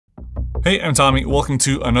Hey, I'm Tommy. Welcome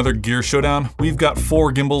to another Gear Showdown. We've got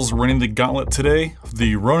 4 gimbals running the gauntlet today.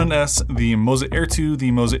 The Ronin S, the Moza Air 2,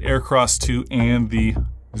 the Moza Aircross 2, and the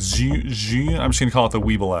Zhiyun, I'm just gonna call it the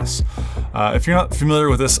Weebill S. If you're not familiar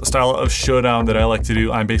with this style of showdown that I like to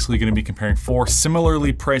do, I'm basically gonna be comparing 4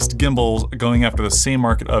 similarly priced gimbals going after the same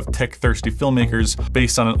market of tech-thirsty filmmakers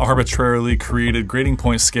based on an arbitrarily created grading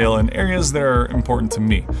point scale in areas that are important to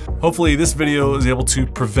me. Hopefully this video is able to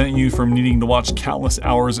prevent you from needing to watch countless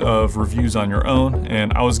hours of reviews on your own.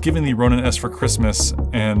 And I was given the Ronin S for Christmas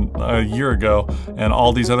a year ago, and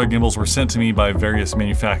all these other gimbals were sent to me by various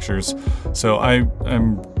manufacturers. So I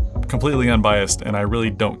am completely unbiased, and I really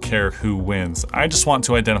don't care who wins. I just want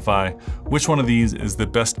to identify which one of these is the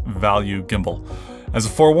best value gimbal. As a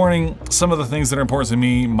forewarning, some of the things that are important to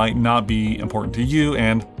me might not be important to you,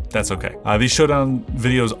 and that's okay. These showdown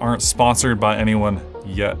videos aren't sponsored by anyone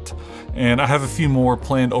yet, and I have a few more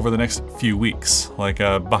planned over the next few weeks. Like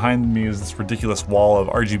behind me is this ridiculous wall of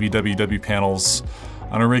RGB WW panels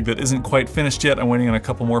on a rig that isn't quite finished yet. I'm waiting on a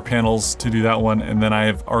couple more panels to do that one, and then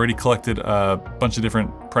I've already collected a bunch of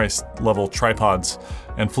different price level tripods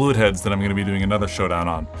and fluid heads that I'm gonna be doing another showdown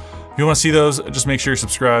on. If you wanna see those, just make sure you're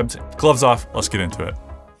subscribed. Gloves off, let's get into it.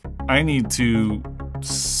 I need to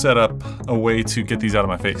set up a way to get these out of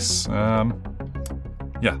my face. Yeah,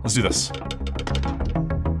 let's do this.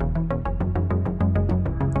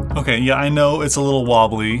 Okay, yeah, I know it's a little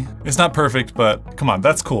wobbly. It's not perfect, but come on,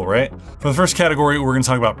 that's cool, right? For the first category, we're gonna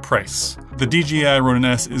talk about price. The DJI Ronin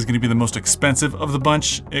S is gonna be the most expensive of the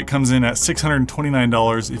bunch. It comes in at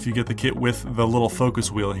 $629 if you get the kit with the little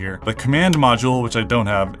focus wheel here. The command module, which I don't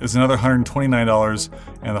have, is another $129,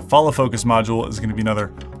 and the follow focus module is gonna be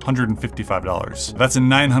another $155. That's a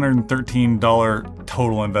 $913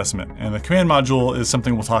 total investment, and the command module is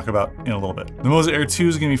something we'll talk about in a little bit. The Moza Air 2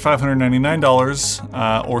 is gonna be $599,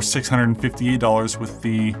 or $658 with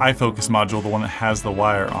the iFocus module, the one that has the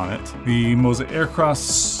wire on it. The Moza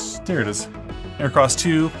Aircross, there it is. Aircross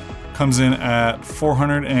 2 comes in at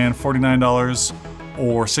 $449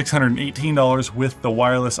 or $618 with the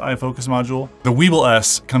wireless iFocus module. The Weebill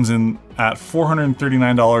S comes in at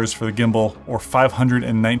 $439 for the gimbal or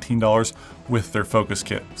 $519 with their focus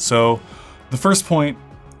kit. So the first point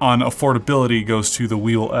on affordability goes to the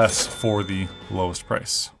Weebill S for the lowest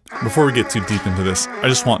price. Before we get too deep into this, I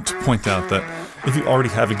just want to point out that if you already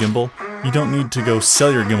have a gimbal, you don't need to go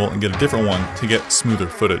sell your gimbal and get a different one to get smoother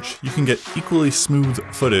footage. You can get equally smooth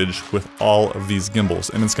footage with all of these gimbals,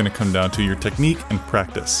 and it's going to come down to your technique and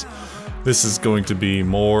practice. This is going to be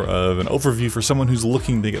more of an overview for someone who's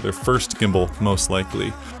looking to get their first gimbal, most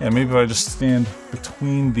likely. Yeah, maybe if I just stand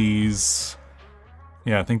between these.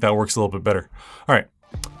 Yeah, I think that works a little bit better. All right.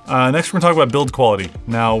 Next, we're gonna talk about build quality.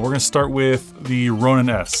 Now, we're gonna start with the Ronin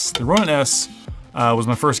S. The Ronin S was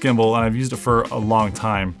my first gimbal, and I've used it for a long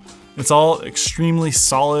time. It's all extremely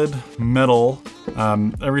solid metal.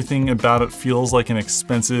 Everything about it feels like an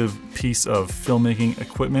expensive piece of filmmaking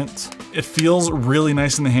equipment. It feels really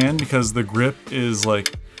nice in the hand because the grip is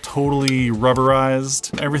like totally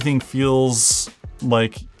rubberized. Everything feels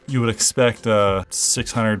like you would expect a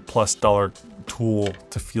 $600+ tool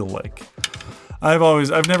to feel like.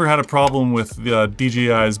 I've never had a problem with the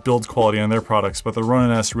DJI's build quality on their products, but the Ronin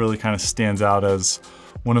S really kind of stands out as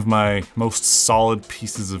one of my most solid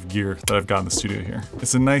pieces of gear that I've got in the studio here.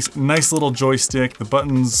 It's a nice little joystick. The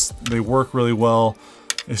buttons, they work really well.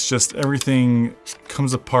 It's just everything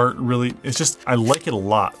comes apart really. It's just, I like it a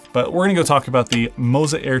lot. But we're gonna go talk about the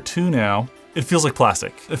Moza Air 2 now. It feels like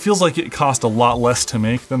plastic. It feels like it cost a lot less to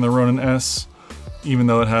make than the Ronin S, even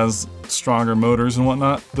though it has stronger motors and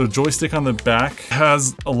whatnot. The joystick on the back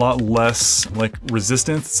has a lot less like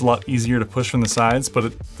resistance. It's a lot easier to push from the sides,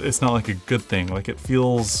 but it's not like a good thing. Like it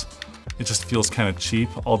just feels kind of cheap.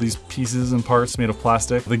 All these pieces and parts made of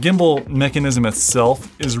plastic. The gimbal mechanism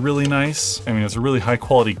itself is really nice. I mean, it's a really high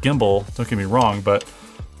quality gimbal, don't get me wrong, but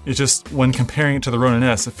it just, when comparing it to the Ronin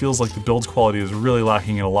S, it feels like the build quality is really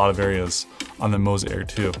lacking in a lot of areas on the Moza Air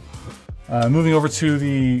 2. Moving over to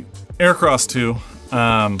the Aircross 2.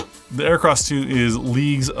 The Aircross 2 is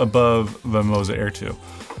leagues above the Moza Air 2.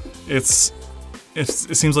 It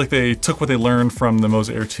seems like they took what they learned from the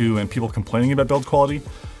Moza Air 2 and people complaining about build quality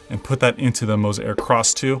and put that into the Moza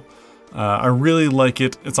Aircross 2. I really like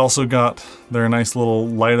it. It's also got their nice little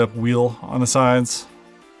light up wheel on the sides.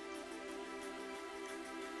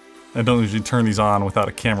 I don't usually turn these on without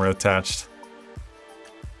a camera attached.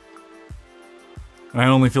 And I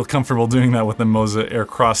only feel comfortable doing that with the Moza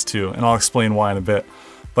Aircross 2, and I'll explain why in a bit.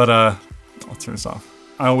 But I'll turn this off.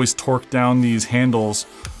 I always torque down these handles.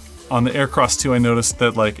 On the Aircross 2, I noticed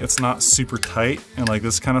that like it's not super tight, and like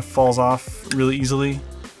this kind of falls off really easily,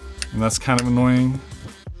 and that's kind of annoying.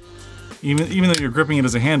 Even though you're gripping it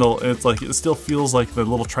as a handle, it's like it still feels like the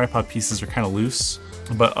little tripod pieces are kind of loose.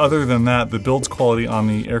 But other than that, the build quality on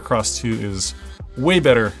the Aircross 2 is way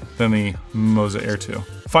better than the Moza Air 2.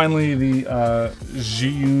 Finally, the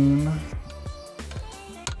Zhiyun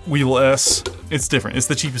Weebill S. It's different. It's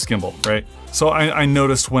the cheapest gimbal, right? So I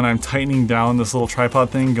noticed when I'm tightening down this little tripod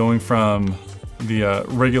thing, going from the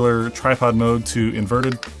regular tripod mode to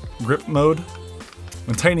inverted grip mode,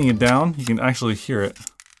 when tightening it down, you can actually hear it.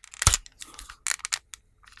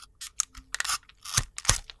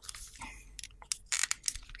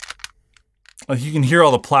 Like you can hear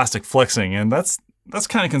all the plastic flexing, and that's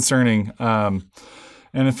kind of concerning. And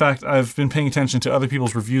in fact, I've been paying attention to other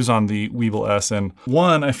people's reviews on the Weebill S, and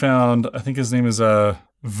one I found, I think his name is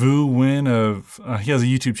Vu Win he has a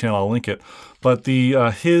YouTube channel, I'll link it. But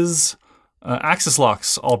his axis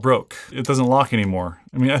locks all broke. It doesn't lock anymore.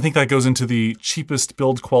 I mean, I think that goes into the cheapest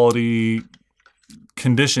build quality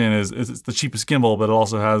condition is it's the cheapest gimbal, but it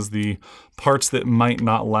also has the parts that might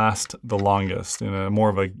not last the longest in a more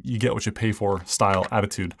of a you get what you pay for style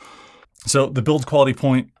attitude. So the build quality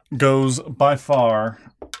point goes by far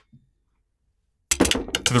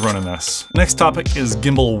to the Ronin S. Next topic is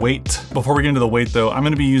gimbal weight. Before we get into the weight though, I'm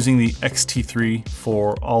gonna be using the X-T3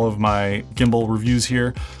 for all of my gimbal reviews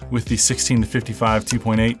here with the 16 to 55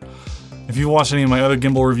 2.8. If you've watched any of my other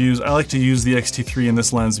gimbal reviews, I like to use the X-T3 in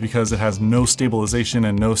this lens because it has no stabilization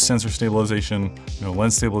and no sensor stabilization, no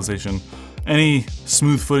lens stabilization. Any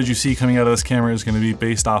smooth footage you see coming out of this camera is going to be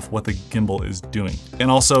based off what the gimbal is doing. And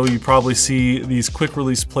also you probably see these quick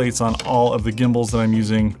release plates on all of the gimbals that I'm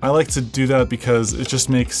using. I like to do that because it just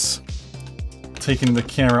makes taking the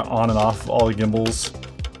camera on and off of all the gimbals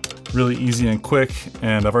really easy and quick,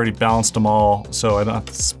 and I've already balanced them all, so I don't have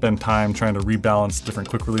to spend time trying to rebalance different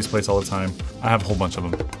quick release plates all the time. I have a whole bunch of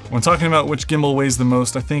them. When talking about which gimbal weighs the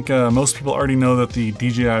most, I think most people already know that the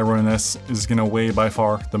DJI Ronin S is gonna weigh by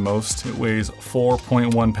far the most. It weighs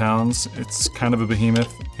 4.1 pounds. It's kind of a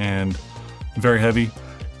behemoth and very heavy.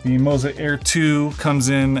 The Moza Air 2 comes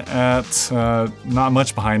in at not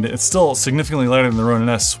much behind it. It's still significantly lighter than the Ronin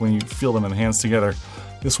S when you feel them in the hands together.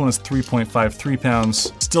 This one is 3.53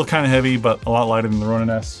 pounds. Still kind of heavy, but a lot lighter than the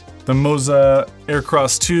Ronin S. The Moza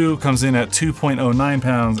Aircross 2 comes in at 2.09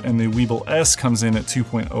 pounds, and the Weebill S comes in at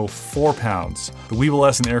 2.04 pounds. The Weebill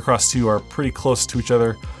S and the Aircross 2 are pretty close to each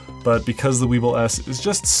other, but because the Weebill S is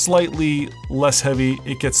just slightly less heavy,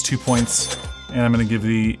 it gets 2 points, and I'm gonna give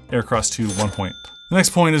the Aircross 2 1 point. The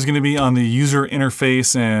next point is gonna be on the user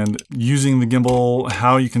interface and using the gimbal,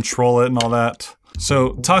 how you control it and all that.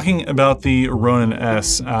 So talking about the Ronin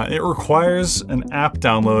S, it requires an app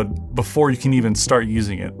download before you can even start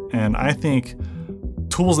using it. And I think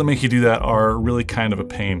tools that make you do that are really kind of a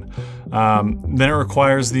pain. Then it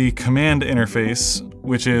requires the command interface,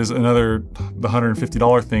 which is the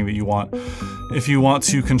 $150 thing that you want if you want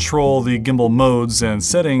to control the gimbal modes and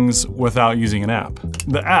settings without using an app.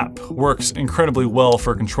 The app works incredibly well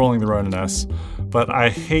for controlling the Ronin S, but I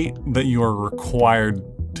hate that you are required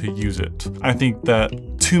to use it. I think that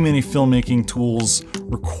too many filmmaking tools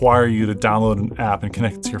require you to download an app and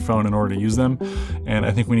connect it to your phone in order to use them, and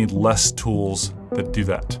I think we need less tools that do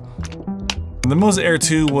that. The Moza Air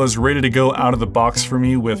 2 was ready to go out of the box for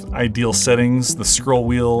me with ideal settings. The scroll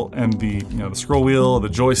wheel and the scroll wheel, the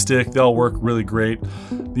joystick, they all work really great.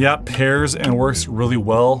 The app pairs and works really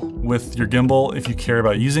well with your gimbal if you care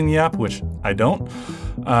about using the app, which I don't.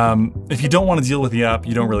 If you don't want to deal with the app,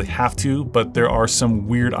 you don't really have to, but there are some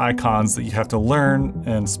weird icons that you have to learn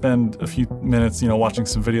and spend a few minutes, watching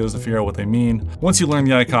some videos to figure out what they mean. Once you learn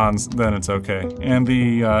the icons, then it's okay. And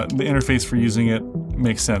the interface for using it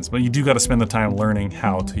makes sense, but you do got to spend the time learning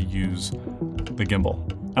how to use the gimbal.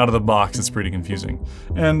 Out of the box, it's pretty confusing.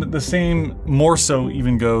 And the same, more so,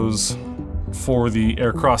 even goes for the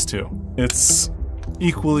Aircross 2. It's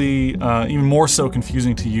equally, even more so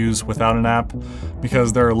confusing to use without an app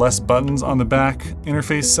because there are less buttons on the back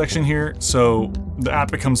interface section here, so the app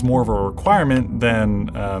becomes more of a requirement than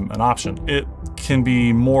an option. It can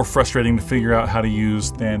be more frustrating to figure out how to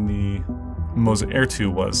use than the Moza Air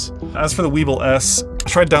 2 was. As for the Weebill S, I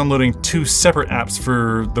tried downloading 2 separate apps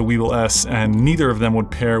for the Weebill S and neither of them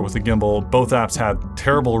would pair with the gimbal. Both apps had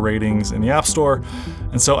terrible ratings in the App Store,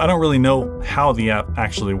 and so I don't really know how the app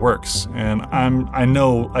actually works. And I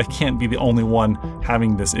know I can't be the only one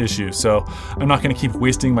having this issue, so I'm not gonna keep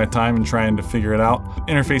wasting my time and trying to figure it out.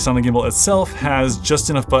 The interface on the gimbal itself has just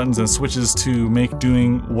enough buttons and switches to make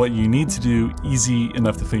doing what you need to do easy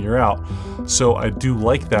enough to figure out. So I do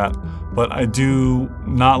like that, but I do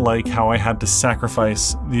not like how I had to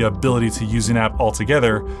sacrifice the ability to use an app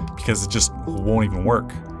altogether because it just won't even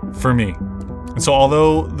work for me. And so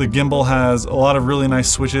although the gimbal has a lot of really nice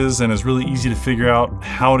switches and is really easy to figure out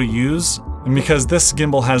how to use, and because this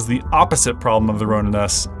gimbal has the opposite problem of the Ronin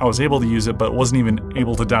S, I was able to use it, but wasn't even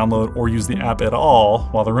able to download or use the app at all,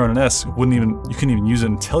 while the Ronin S you couldn't even use it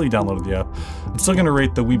until you downloaded the app. I'm still gonna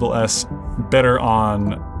rate the Weebill S better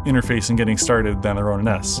on interface and getting started than the Ronin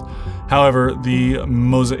S. However, the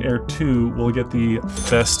Moza Air 2 will get the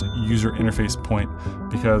best user interface point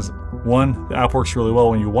because 1, the app works really well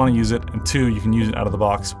when you want to use it, and 2, you can use it out of the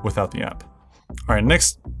box without the app. All right,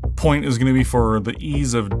 next point is going to be for the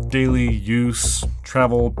ease of daily use,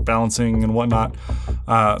 travel, balancing, and whatnot.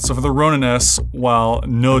 So for the Ronin S, while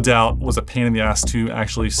no doubt was a pain in the ass to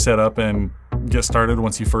actually set up and get started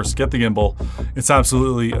once you first get the gimbal, it's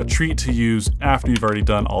absolutely a treat to use after you've already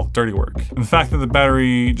done all the dirty work. And the fact that the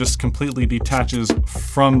battery just completely detaches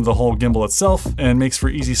from the whole gimbal itself and makes for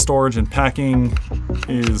easy storage and packing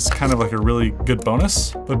is kind of like a really good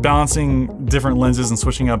bonus. But balancing different lenses and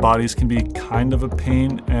switching out bodies can be kind of a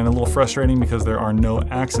pain and a little frustrating because there are no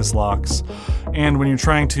axis locks. And when you're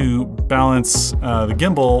trying to balance the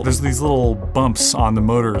gimbal, there's these little bumps on the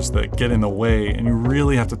motors that get in the way, and you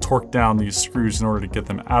really have to torque down these screws in order to get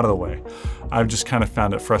them out of the way. I've just kind of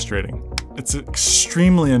found it frustrating. It's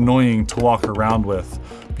extremely annoying to walk around with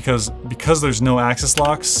because there's no axis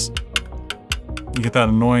locks. You get that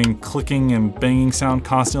annoying clicking and banging sound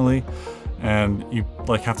constantly, and you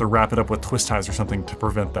like have to wrap it up with twist ties or something to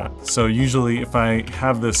prevent that. So usually if I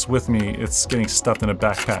have this with me, it's getting stuffed in a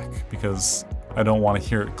backpack because I don't want to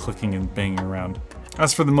hear it clicking and banging around.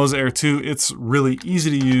 As for the Moza Air 2, it's really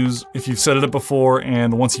easy to use if you've set it up before,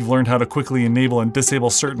 and once you've learned how to quickly enable and disable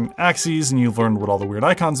certain axes and you've learned what all the weird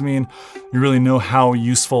icons mean, you really know how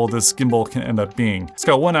useful this gimbal can end up being. It's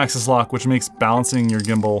got one axis lock, which makes balancing your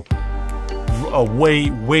gimbal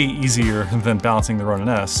way easier than balancing the Ronin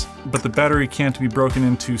S. But the battery can't be broken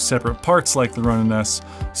into separate parts like the Ronin S,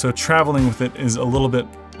 so traveling with it is a little bit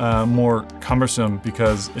more cumbersome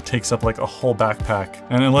because it takes up like a whole backpack.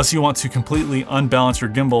 And unless you want to completely unbalance your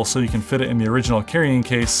gimbal so you can fit it in the original carrying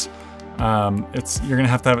case, you're gonna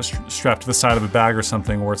have to have it strapped to the side of a bag or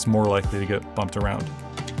something where it's more likely to get bumped around.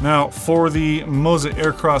 Now for the Moza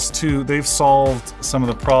Aircross 2, they've solved some of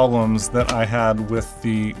the problems that I had with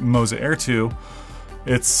the Moza Air 2.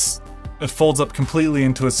 It folds up completely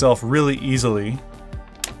into itself really easily.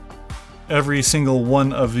 Every single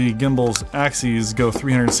one of the gimbal's axes go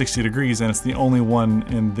 360 degrees, and it's the only one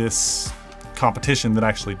in this competition that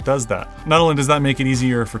actually does that. Not only does that make it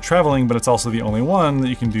easier for traveling, but it's also the only one that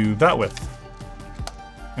you can do that with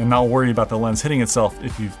and not worry about the lens hitting itself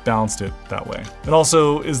if you've balanced it that way. It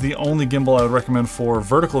also is the only gimbal I would recommend for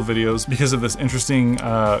vertical videos because of this interesting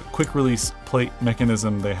quick release plate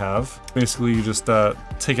mechanism they have. Basically, you just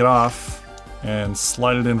take it off and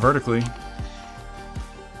slide it in vertically.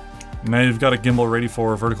 Now you've got a gimbal ready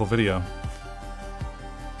for vertical video.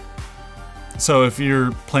 So if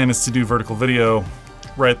your plan is to do vertical video,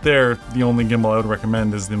 right there, the only gimbal I would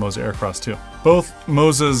recommend is the Moza Aircross 2. Both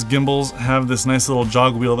Moza's gimbals have this nice little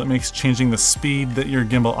jog wheel that makes changing the speed that your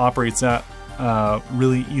gimbal operates at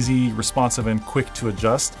really easy, responsive, and quick to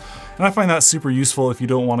adjust. And I find that super useful if you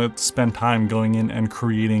don't want to spend time going in and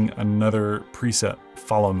creating another preset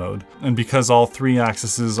follow mode. And because all 3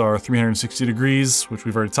 axes are 360 degrees, which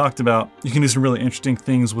we've already talked about, you can do some really interesting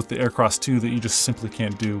things with the Aircross 2 that you just simply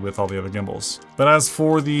can't do with all the other gimbals. But as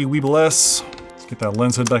for the Weebill S, let's get that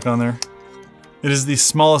lens hood back on there. It is the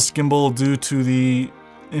smallest gimbal due to the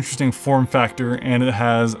interesting form factor, and it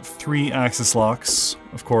has 3 axis locks,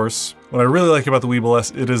 of course. What I really like about the Weebill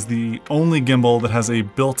S, it is the only gimbal that has a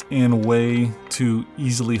built-in way to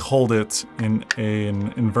easily hold it in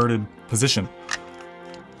an inverted position.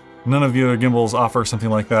 None of the other gimbals offer something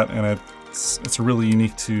like that, and it's really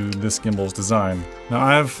unique to this gimbal's design.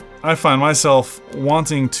 Now I find myself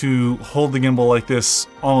wanting to hold the gimbal like this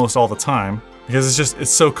almost all the time because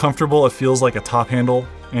it's so comfortable. It feels like a top handle,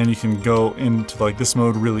 and you can go into like this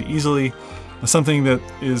mode really easily. Something that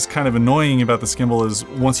is kind of annoying about this gimbal is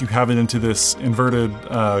once you have it into this inverted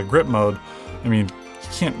grip mode, I mean, you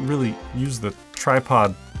can't really use the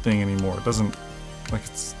tripod thing anymore. It doesn't, like,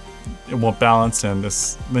 it won't balance, and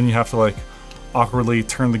then you have to like awkwardly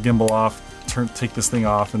turn the gimbal off, take this thing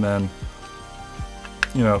off, and then,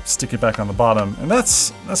 you know, stick it back on the bottom. And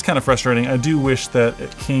that's kind of frustrating. I do wish that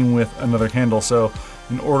it came with another handle. So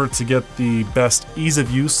in order to get the best ease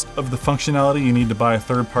of use of the functionality, you need to buy a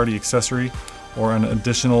third-party accessory or an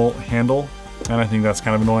additional handle, and I think that's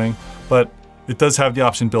kind of annoying. But it does have the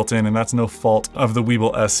option built in, and that's no fault of the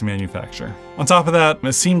Weebill S manufacturer. On top of that,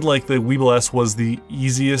 it seemed like the Weebill S was the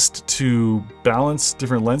easiest to balance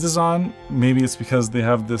different lenses on. Maybe it's because they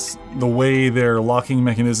have the way their locking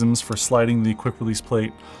mechanisms for sliding the quick release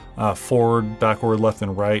plate forward, backward, left,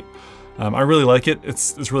 and right. I really like it.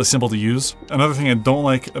 It's really simple to use. Another thing I don't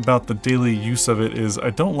like about the daily use of it is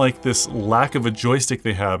I don't like this lack of a joystick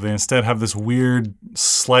they have. They instead have this weird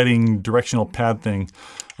sliding directional pad thing.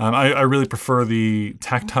 I really prefer the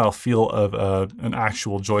tactile feel of an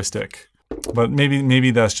actual joystick. But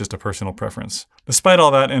maybe that's just a personal preference. Despite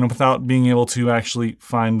all that, and without being able to actually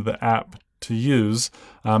find the app to use,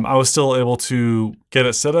 I was still able to get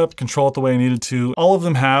it set up, control it the way I needed to. All of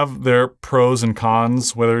them have their pros and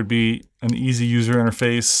cons, whether it be an easy user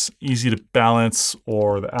interface, easy to balance,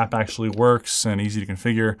 or the app actually works and easy to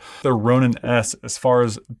configure. The Ronin S, as far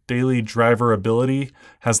as daily driver ability,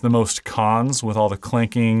 has the most cons with all the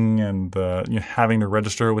clanking and having to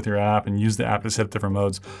register with your app and use the app to set up different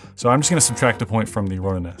modes. So I'm just gonna subtract a point from the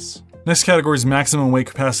Ronin S. Next category is maximum weight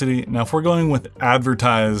capacity. Now, if we're going with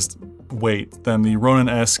advertised weight, then the Ronin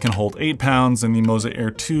S can hold 8 pounds and the Moza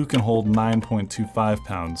Air 2 can hold 9.25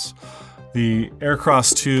 pounds. The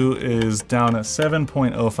Aircross 2 is down at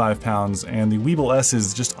 7.05 pounds and the Weebill S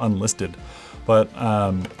is just unlisted. But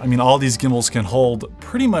I mean, all these gimbals can hold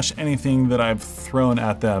pretty much anything that I've thrown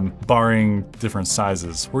at them, barring different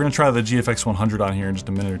sizes. We're gonna try the GFX 100 on here in just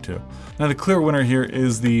a minute or two. Now the clear winner here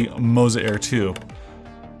is the Moza Air 2.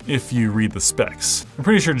 If you read the specs. I'm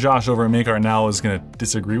pretty sure Josh over at Make Art Now is gonna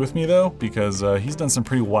disagree with me though, because he's done some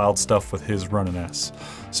pretty wild stuff with his Ronin S.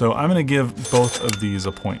 So I'm gonna give both of these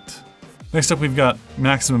a point. Next up, we've got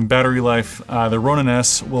maximum battery life. The Ronin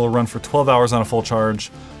S will run for 12 hours on a full charge,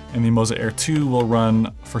 and the Moza Air 2 will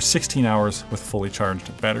run for 16 hours with fully charged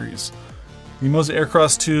batteries. The Moza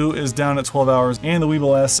Aircross 2 is down at 12 hours, and the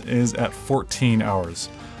Weebill S is at 14 hours.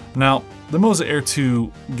 Now, the Moza Air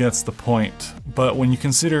 2 gets the point, but when you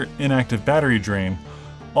consider inactive battery drain,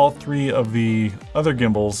 all three of the other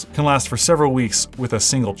gimbals can last for several weeks with a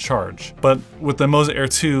single charge. But with the Moza Air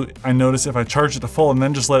 2, I noticed if I charge it to full and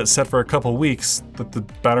then just let it set for a couple weeks, that the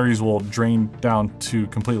batteries will drain down to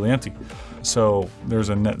completely empty. So there's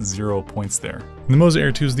a net 0 points there. The Moza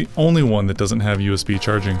Air 2 is the only one that doesn't have USB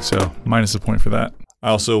charging, so minus a point for that. I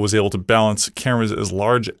also was able to balance cameras as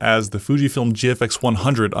large as the Fujifilm GFX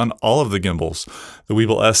 100 on all of the gimbals. The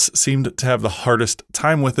Weebill S seemed to have the hardest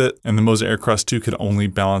time with it, and the Moza Aircross 2 could only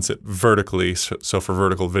balance it vertically, so for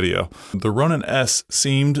vertical video. The Ronin S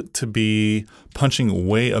seemed to be punching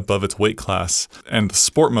way above its weight class, and the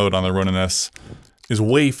sport mode on the Ronin S is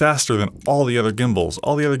way faster than all the other gimbals.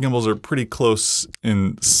 All the other gimbals are pretty close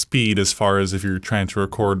in speed as far as if you're trying to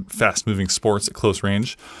record fast-moving sports at close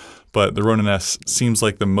range. But the Ronin S seems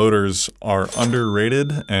like the motors are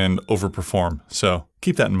underrated and overperform, so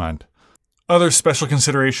keep that in mind. Other special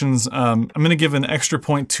considerations, I'm gonna give an extra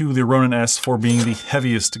point to the Ronin S for being the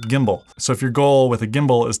heaviest gimbal. So if your goal with a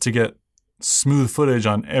gimbal is to get smooth footage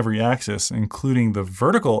on every axis, including the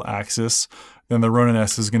vertical axis, then the Ronin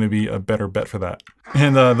S is gonna be a better bet for that.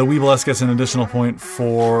 And the Weebill S gets an additional point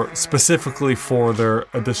specifically for their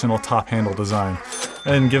additional top handle design.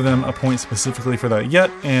 I didn't give them a point specifically for that yet,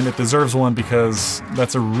 and it deserves one because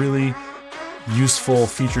that's a really useful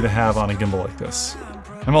feature to have on a gimbal like this.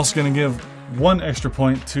 I'm also gonna give one extra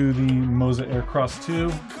point to the Moza Aircross 2,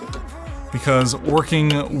 because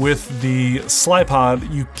working with the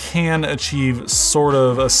SliPod, you can achieve sort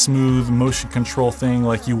of a smooth motion control thing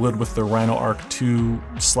like you would with the Rhino Arc 2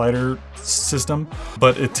 slider system,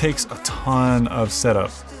 but it takes a ton of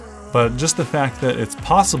setup. But just the fact that it's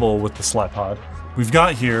possible with the SliPod, we've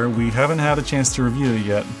got here, we haven't had a chance to review it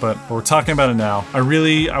yet, but we're talking about it now. I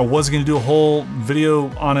was gonna do a whole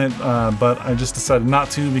video on it, but I just decided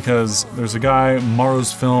not to because there's a guy,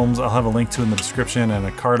 Maro's Films, I'll have a link to it in the description and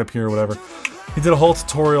a card up here or whatever. He did a whole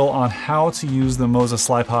tutorial on how to use the Moza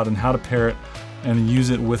SliPod and how to pair it and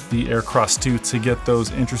use it with the Aircross 2 to get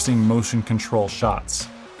those interesting motion control shots.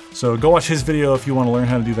 So go watch his video if you want to learn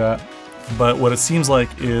how to do that. But what it seems like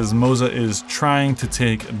is Moza is trying to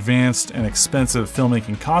take advanced and expensive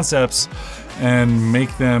filmmaking concepts and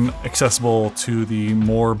make them accessible to the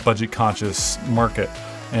more budget-conscious market.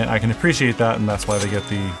 And I can appreciate that, and that's why they get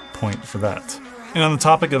the point for that. And on the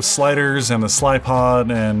topic of sliders and the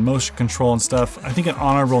SliPod and motion control and stuff, I think an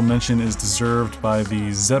honorable mention is deserved by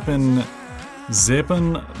the Zeppin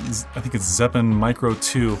Micro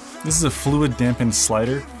 2. This is a fluid dampened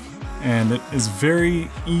slider, and it is very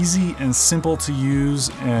easy and simple to use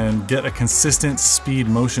and get a consistent speed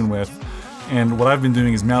motion with. And what I've been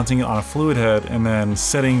doing is mounting it on a fluid head and then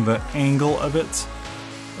setting the angle of it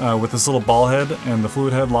with this little ball head and the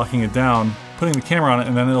fluid head, locking it down, putting the camera on it,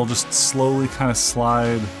 and then it'll just slowly kind of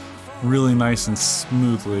slide really nice and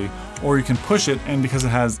smoothly. Or you can push it, and because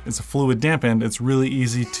it's a fluid dampened, it's really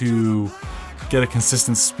easy to get a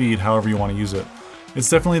consistent speed however you want to use it. It's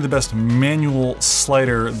definitely the best manual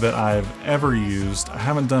slider that I've ever used. I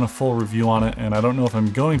haven't done a full review on it, and I don't know if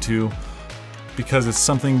I'm going to, because it's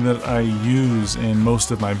something that I use in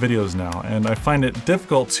most of my videos now, and I find it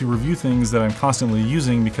difficult to review things that I'm constantly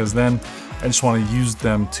using because then I just want to use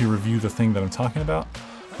them to review the thing that I'm talking about.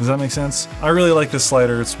 Does that make sense? I really like this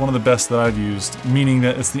slider. It's one of the best that I've used, meaning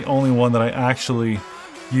that it's the only one that I actually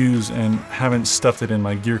use and haven't stuffed it in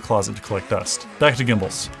my gear closet to collect dust. Back to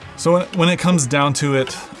gimbals. So when it comes down to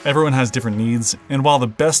it, everyone has different needs, and while the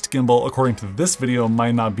best gimbal, according to this video,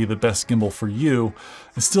 might not be the best gimbal for you,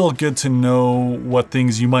 it's still good to know what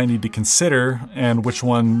things you might need to consider and which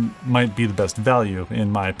one might be the best value,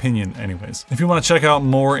 in my opinion anyways. If you want to check out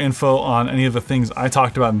more info on any of the things I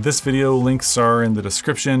talked about in this video, links are in the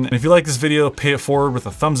description. And if you like this video, pay it forward with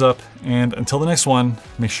a thumbs up, and until the next one,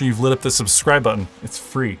 make sure you've lit up the subscribe button. It's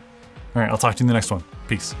free. All right, I'll talk to you in the next one.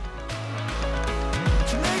 Peace.